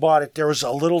time he bought it, there was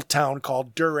a little town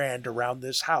called Durand around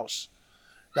this house.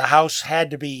 The house had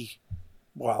to be,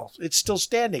 well, it's still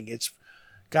standing. It's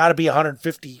got to be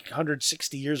 150,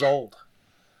 160 years old.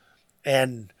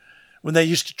 And when they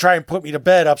used to try and put me to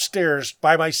bed upstairs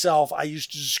by myself, I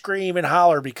used to scream and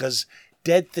holler because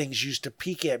dead things used to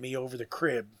peek at me over the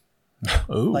crib.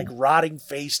 Like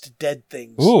rotting-faced dead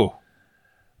things. Ooh.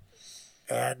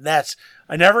 And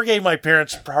I never gave my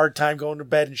parents a hard time going to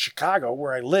bed in Chicago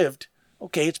where I lived.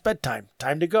 Okay, it's bedtime.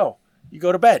 Time to go. You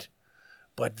go to bed.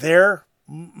 But there,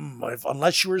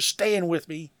 unless you were staying with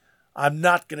me, I'm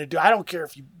not going to I don't care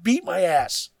if you beat my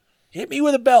ass. Hit me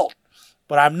with a belt.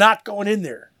 But I'm not going in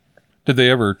there. Did they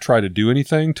ever try to do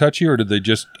anything, touch you, or did they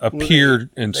just appear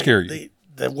and scare you?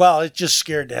 Well, it just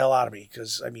scared the hell out of me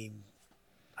because,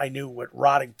 I knew what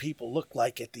rotting people looked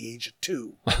like at the age of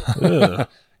 2.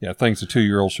 Yeah, things a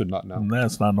 2-year-old should not know.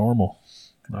 That's not normal.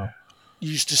 No. You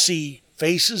used to see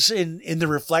faces in the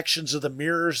reflections of the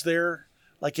mirrors there.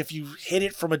 Like if you hit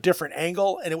it from a different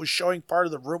angle and it was showing part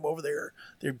of the room over there,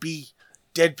 there'd be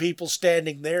dead people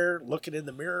standing there looking in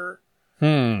the mirror.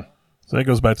 So that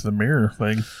goes back to the mirror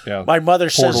thing. Yeah. My mother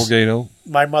Portal says Gato.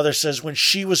 My mother says when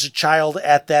she was a child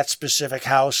at that specific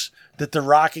house that the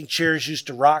rocking chairs used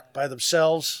to rock by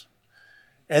themselves.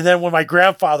 And then when my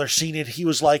grandfather seen it, he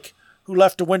was like, who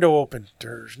left the window open?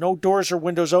 There's no doors or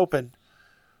windows open.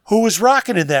 Who was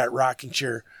rocking in that rocking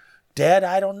chair? Dad,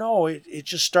 I don't know. It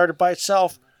just started by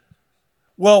itself.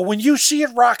 Well, when you see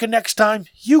it rocking next time,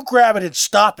 you grab it and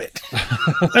stop it.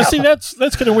 Now, see, that's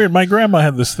kind of weird. My grandma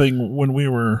had this thing when we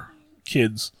were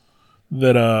kids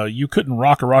that you couldn't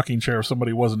rock a rocking chair if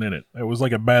somebody wasn't in it. It was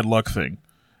like a bad luck thing.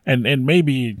 And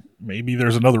maybe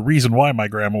there's another reason why my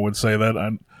grandma would say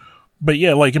that. But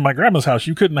yeah, like in my grandma's house,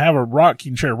 you couldn't have a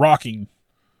rocking chair rocking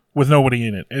with nobody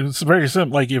in it. It's very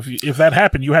simple. Like if that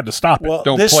happened, you had to stop it. Well,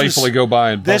 Don't playfully go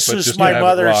by and bump this it. was Just my to have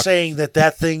mother it rock. saying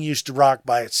that thing used to rock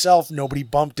by itself. Nobody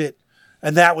bumped it,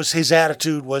 and that was his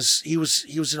attitude. Was he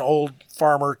was an old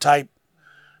farmer type.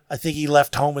 I think he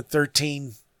left home at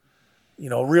 13,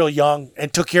 real young,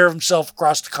 and took care of himself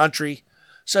across the country.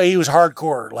 So he was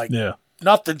hardcore. Like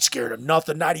nothing scared him.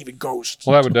 Nothing, not even ghosts.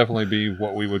 Well, that would definitely be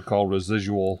what we would call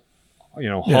residual,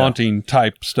 haunting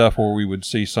type stuff where we would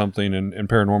see something in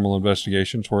paranormal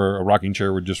investigations where a rocking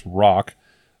chair would just rock.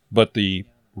 But the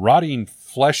rotting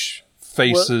flesh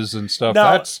faces and stuff,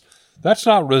 that's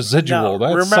not residual.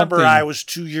 That's remember, something... I was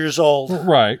 2 years old.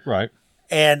 Right.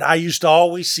 And I used to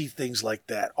always see things like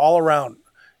that all around.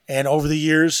 And over the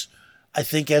years, I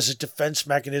think as a defense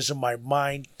mechanism, my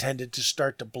mind tended to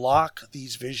start to block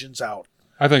these visions out.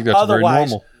 I think that's very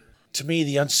normal. To me,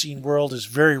 the unseen world is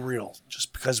very real.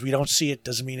 Just because we don't see it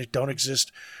doesn't mean it don't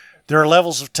exist. There are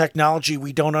levels of technology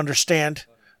we don't understand,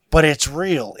 but it's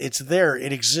real. It's there.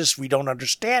 It exists. We don't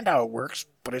understand how it works,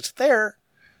 but it's there.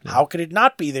 Yeah. How could it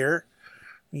not be there?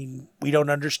 I mean, we don't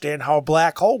understand how a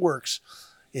black hole works.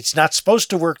 It's not supposed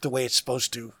to work the way it's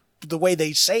supposed to, the way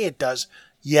they say it does,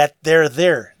 yet they're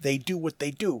there. They do what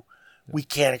they do. We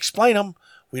can't explain them.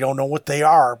 We don't know what they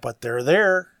are, but they're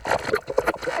there.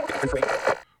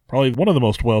 Probably one of the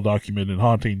most well-documented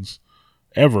hauntings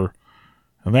ever,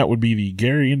 and that would be the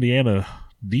Gary, Indiana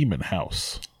Demon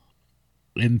House.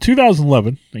 In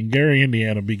 2011, in Gary,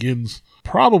 Indiana, begins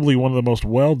probably one of the most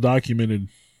well-documented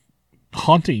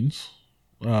hauntings,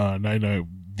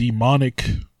 demonic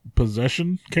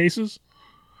possession cases,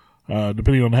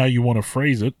 depending on how you want to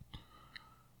phrase it.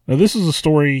 Now, this is a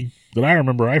story that I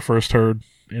remember I first heard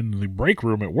in the break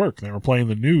room at work. They were playing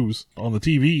the news on the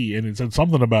TV, and it said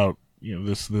something about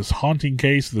this haunting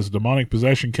case, this demonic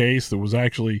possession case that was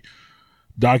actually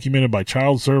documented by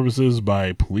child services,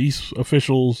 by police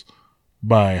officials,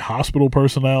 by hospital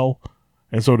personnel,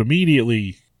 and so it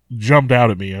immediately jumped out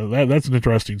at me. That's an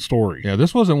interesting story. Yeah,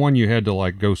 this wasn't one you had to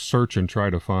like go search and try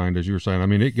to find, as you were saying. I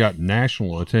mean, it got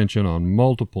national attention on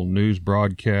multiple news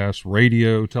broadcasts,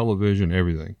 radio, television,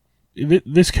 everything.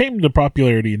 This came to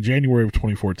popularity in January of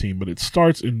 2014, but it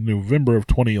starts in November of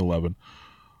 2011.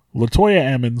 LaToya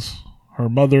Ammons, her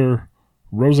mother,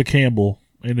 Rosa Campbell,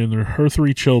 and then her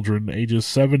 3 children, ages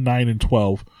 7, 9, and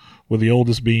 12, with the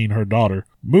oldest being her daughter,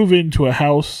 move into a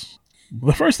house.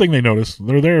 The first thing they notice,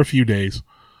 they're there a few days.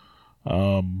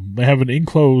 They have an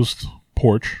enclosed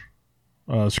porch,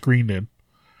 screened in,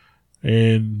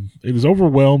 and it is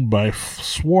overwhelmed by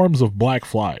swarms of black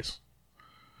flies.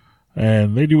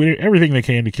 And they do everything they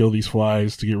can to kill these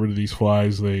flies, to get rid of these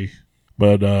flies.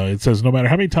 But it says no matter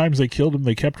how many times they killed them,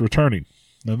 they kept returning.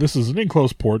 Now, this is an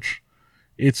enclosed porch.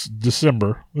 It's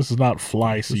December. This is not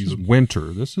fly season. This is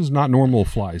winter. This is not normal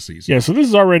fly season. Yeah, so this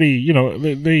is already,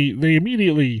 they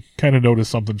immediately kind of notice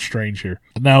something strange here.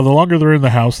 Now, the longer they're in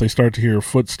the house, they start to hear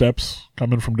footsteps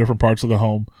coming from different parts of the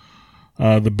home.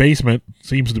 The basement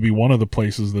seems to be one of the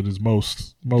places that is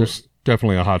most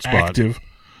definitely a hot spot. Active.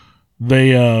 They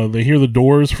hear the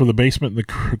doors for the basement and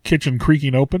the kitchen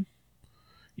creaking open.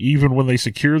 Even when they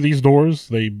secure these doors,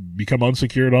 they become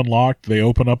unsecured, unlocked. They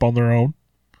open up on their own.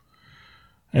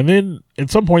 And then, at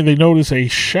some point, they notice a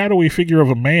shadowy figure of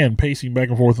a man pacing back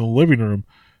and forth in the living room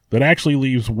that actually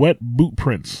leaves wet boot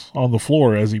prints on the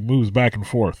floor as he moves back and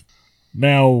forth.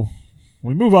 Now,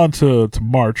 we move on to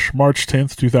March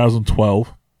 10th,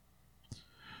 2012.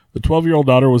 The 12-year-old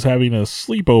daughter was having a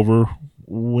sleepover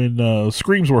when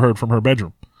screams were heard from her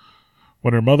bedroom.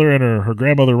 When her mother and her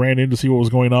grandmother ran in to see what was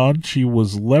going on, she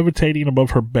was levitating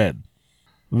above her bed.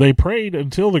 They prayed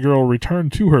until the girl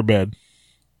returned to her bed,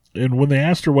 and when they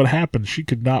asked her what happened, she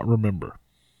could not remember.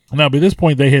 Now, by this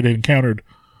point, they had encountered,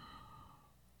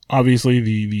 obviously,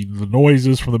 the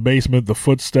noises from the basement, the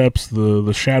footsteps,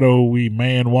 the shadowy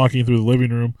man walking through the living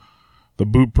room, the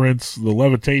boot prints, the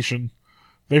levitation.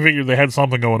 They figured they had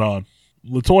something going on.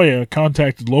 LaToya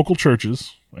contacted local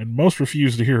churches, and most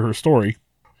refused to hear her story.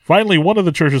 Finally, one of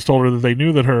the churches told her that they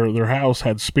knew that their house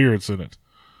had spirits in it,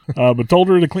 but told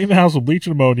her to clean the house with bleach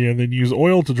and ammonia and then use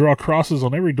oil to draw crosses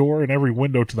on every door and every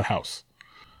window to the house.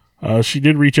 She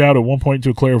did reach out at one point to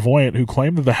a clairvoyant who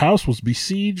claimed that the house was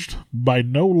besieged by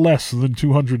no less than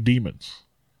 200 demons.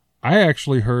 I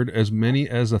actually heard as many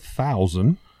as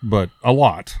 1,000, but a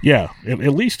lot. Yeah, at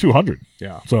least 200.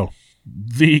 Yeah. So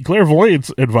the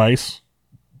clairvoyant's advice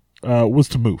was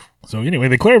to move. So anyway,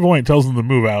 the clairvoyant tells them to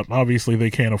move out. Obviously, they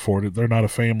can't afford it. They're not a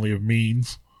family of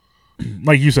means.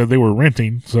 Like you said, they were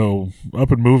renting, so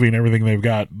up and moving everything they've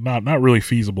got, not really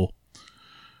feasible.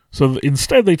 So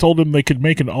instead, they told them they could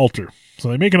make an altar. So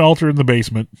they make an altar in the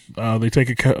basement. They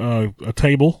take a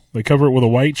table, they cover it with a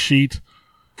white sheet,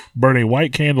 burn a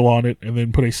white candle on it, and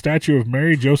then put a statue of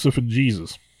Mary, Joseph, and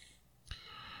Jesus.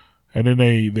 And then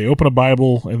they open a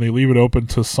Bible, and they leave it open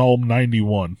to Psalm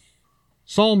 91.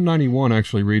 Psalm 91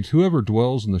 actually reads, "Whoever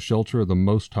dwells in the shelter of the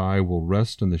Most High will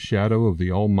rest in the shadow of the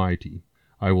Almighty.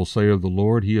 I will say of the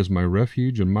Lord, He is my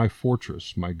refuge and my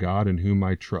fortress, my God in whom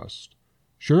I trust.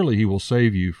 Surely He will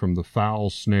save you from the foul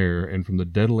snare and from the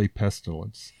deadly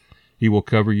pestilence. He will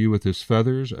cover you with His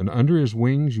feathers, and under His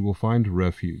wings you will find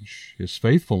refuge. His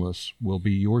faithfulness will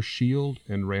be your shield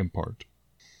and rampart."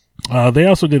 They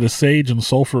also did a sage and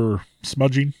sulfur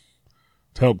smudging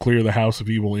to help clear the house of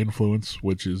evil influence,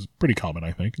 which is pretty common,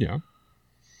 I think. Yeah.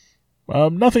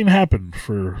 Nothing happened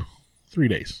for 3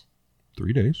 days.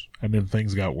 3 days. And then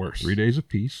things got worse. 3 days of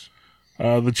peace.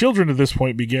 The children at this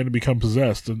point began to become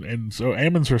possessed, and so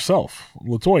Ammons herself,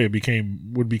 LaToya,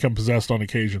 would become possessed on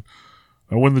occasion.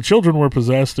 And when the children were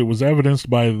possessed, it was evidenced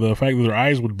by the fact that their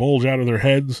eyes would bulge out of their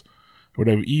heads, would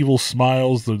have evil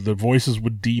smiles, the voices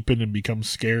would deepen and become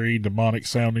scary, demonic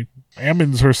sounding.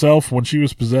 Ammons herself, when she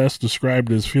was possessed,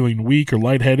 described as feeling weak or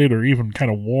lightheaded or even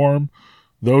kind of warm.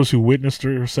 Those who witnessed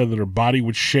her said that her body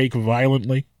would shake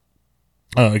violently.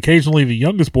 Occasionally, the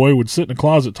youngest boy would sit in a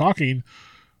closet talking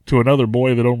to another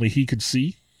boy that only he could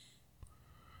see.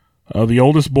 The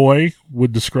oldest boy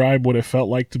would describe what it felt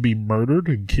like to be murdered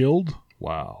and killed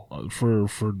Wow. For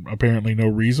apparently no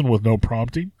reason, with no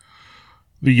prompting.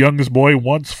 The youngest boy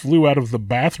once flew out of the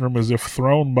bathroom as if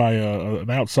thrown by an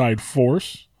outside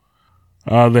force.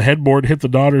 The headboard hit the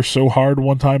daughter so hard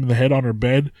one time in the head on her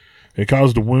bed, it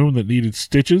caused a wound that needed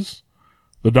stitches.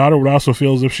 The daughter would also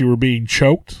feel as if she were being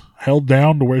choked, held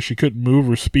down to where she couldn't move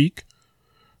or speak,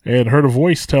 and heard a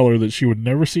voice tell her that she would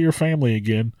never see her family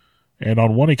again, and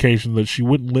on one occasion that she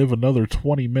wouldn't live another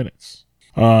 20 minutes.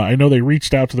 I know they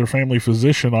reached out to their family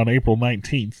physician on April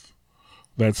 19th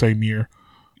that same year,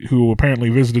 who apparently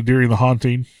visited during the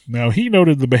haunting. Now, he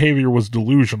noted the behavior was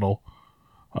delusional,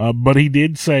 but he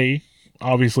did say,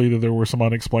 obviously, that there were some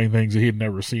unexplained things that he had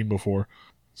never seen before.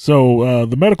 So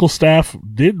the medical staff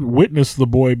did witness the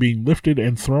boy being lifted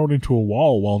and thrown into a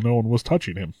wall while no one was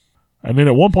touching him. And then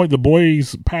at one point, the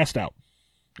boys passed out,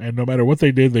 and no matter what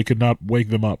they did, they could not wake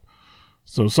them up.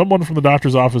 So someone from the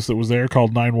doctor's office that was there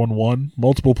called 911.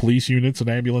 Multiple police units and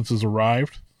ambulances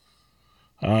arrived,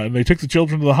 and they took the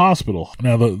children to the hospital.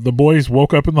 Now, the boys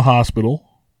woke up in the hospital.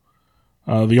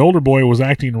 The older boy was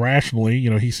acting rationally.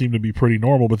 He seemed to be pretty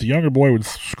normal, but the younger boy would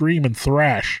scream and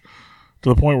thrash to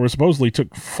the point where it supposedly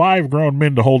took 5 grown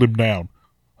men to hold him down.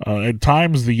 At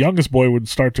times, the youngest boy would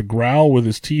start to growl with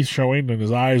his teeth showing and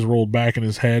his eyes rolled back in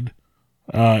his head.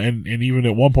 And even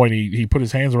at one point, he put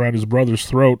his hands around his brother's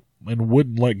throat and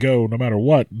wouldn't let go no matter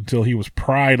what until he was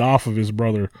pried off of his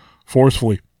brother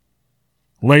forcefully.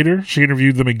 Later, she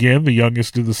interviewed them again. The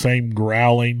youngest did the same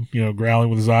growling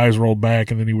with his eyes rolled back,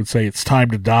 and then he would say, "It's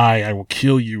time to die. I will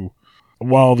kill you."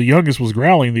 While the youngest was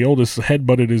growling, the oldest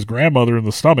headbutted his grandmother in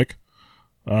the stomach.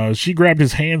 She grabbed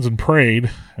his hands and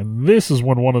prayed, and this is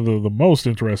one of the most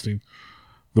interesting.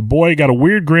 The boy got a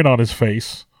weird grin on his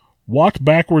face, walked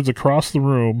backwards across the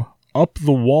room, up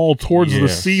the wall towards the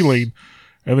ceiling,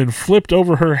 and then flipped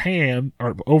over her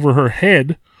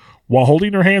head while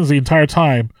holding her hands the entire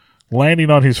time,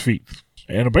 landing on his feet.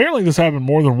 And apparently this happened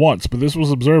more than once, but this was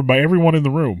observed by everyone in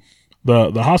the room.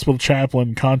 The hospital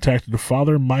chaplain contacted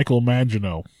Father Michael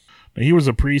Maginot. Now, he was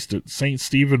a priest at St.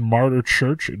 Stephen Martyr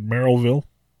Church in Merrillville.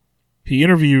 He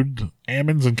interviewed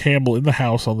Ammons and Campbell in the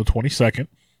house on the 22nd.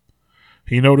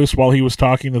 He noticed while he was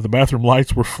talking that the bathroom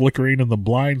lights were flickering and the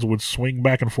blinds would swing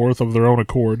back and forth of their own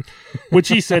accord, which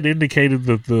he said indicated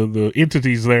that the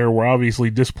entities there were obviously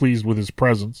displeased with his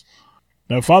presence.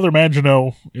 Now, Father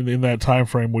Maginot, in that time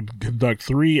frame, would conduct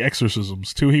 3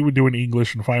 exorcisms. 2 he would do in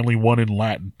English and finally 1 in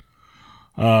Latin.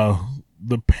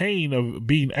 The pain of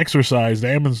being exorcised,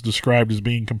 Ammons described as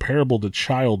being comparable to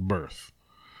childbirth.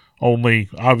 Only,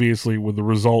 obviously, with the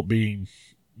result being,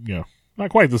 not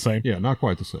quite the same. Yeah, not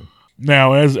quite the same.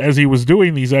 Now, as he was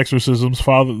doing these exorcisms,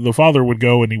 the father would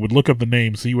go and he would look up the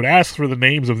names. He would ask for the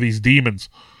names of these demons.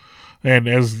 And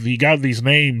as he got these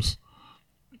names,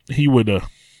 he would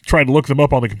try to look them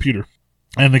up on the computer.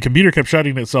 And the computer kept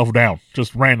shutting itself down,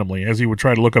 just randomly, as he would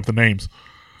try to look up the names.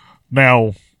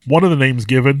 Now, one of the names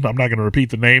given, I'm not going to repeat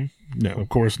the name. No. Of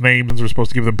course, names are supposed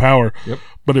to give them power. Yep.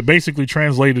 But it basically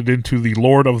translated into the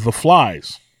Lord of the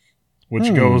Flies,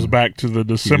 which goes back to the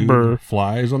December...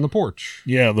 Flies on the porch.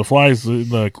 Yeah, the flies in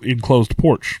the enclosed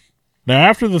porch. Now,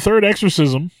 after the 3rd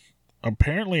exorcism,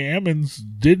 apparently Ammons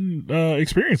didn't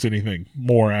experience anything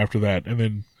more after that. And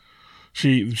then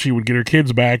she would get her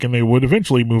kids back, and they would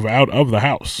eventually move out of the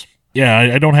house. Yeah,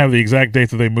 I don't have the exact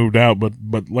date that they moved out,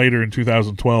 but later in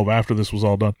 2012, after this was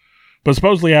all done. But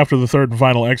supposedly after the 3rd and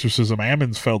final exorcism,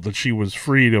 Ammons felt that she was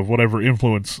freed of whatever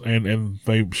influence, and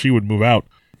she would move out.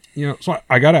 So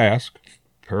I got to ask,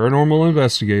 paranormal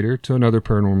investigator to another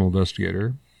paranormal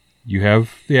investigator, you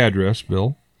have the address,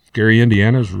 Bill. Gary,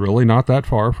 Indiana is really not that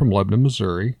far from Lebanon,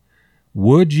 Missouri.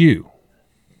 Would you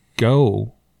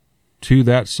go to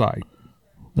that site?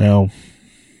 Now,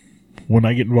 when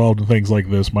I get involved in things like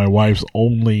this, my wife's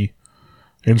only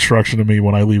instruction to me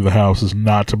when I leave the house is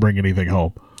not to bring anything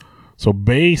home. So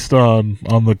based on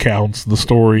the accounts, the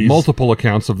stories, multiple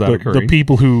accounts of that occurring, the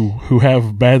people who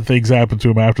have bad things happen to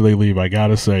them after they leave, I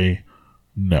gotta say,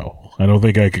 no, I don't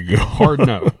think I could go. Hard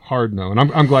no. And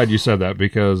I'm glad you said that,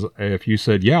 because if you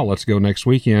said, yeah, let's go next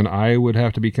weekend, I would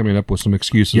have to be coming up with some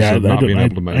excuses of not being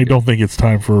able to make it. I don't think it's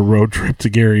time for a road trip to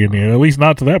Gary, Indiana, at least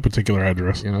not to that particular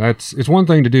address. It's one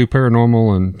thing to do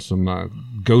paranormal and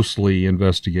some ghostly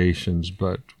investigations,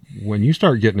 but when you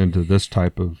start getting into this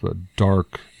type of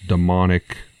dark,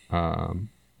 demonic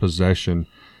possession,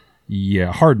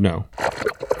 yeah, hard no.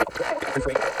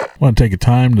 I want to take a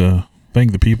time to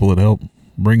thank the people that helped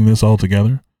bring this all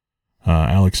together.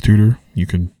 Alex Tudor, you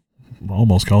can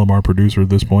almost call him our producer at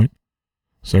this point.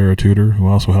 Sarah Tudor, who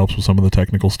also helps with some of the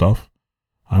technical stuff.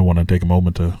 I want to take a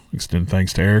moment to extend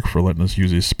thanks to Eric for letting us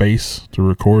use his space to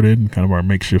record in, kind of our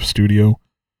makeshift studio.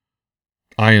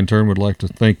 I, in turn, would like to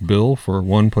thank Bill for,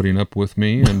 one, putting up with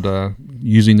me and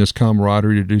using this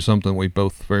camaraderie to do something we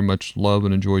both very much love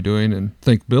and enjoy doing, and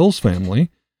thank Bill's family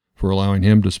for allowing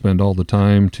him to spend all the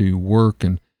time to work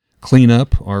and clean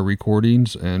up our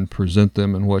recordings and present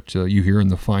them in what you hear in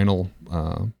the final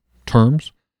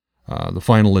terms, the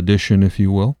final edition, if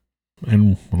you will.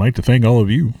 And I'd like to thank all of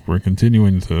you for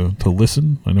continuing to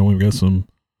listen. I know we've got some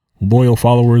loyal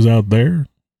followers out there.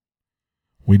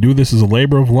 We do this as a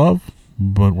labor of love,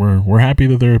 but we're happy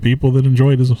that there are people that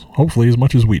enjoy it hopefully as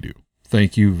much as we do.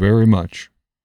 Thank you very much.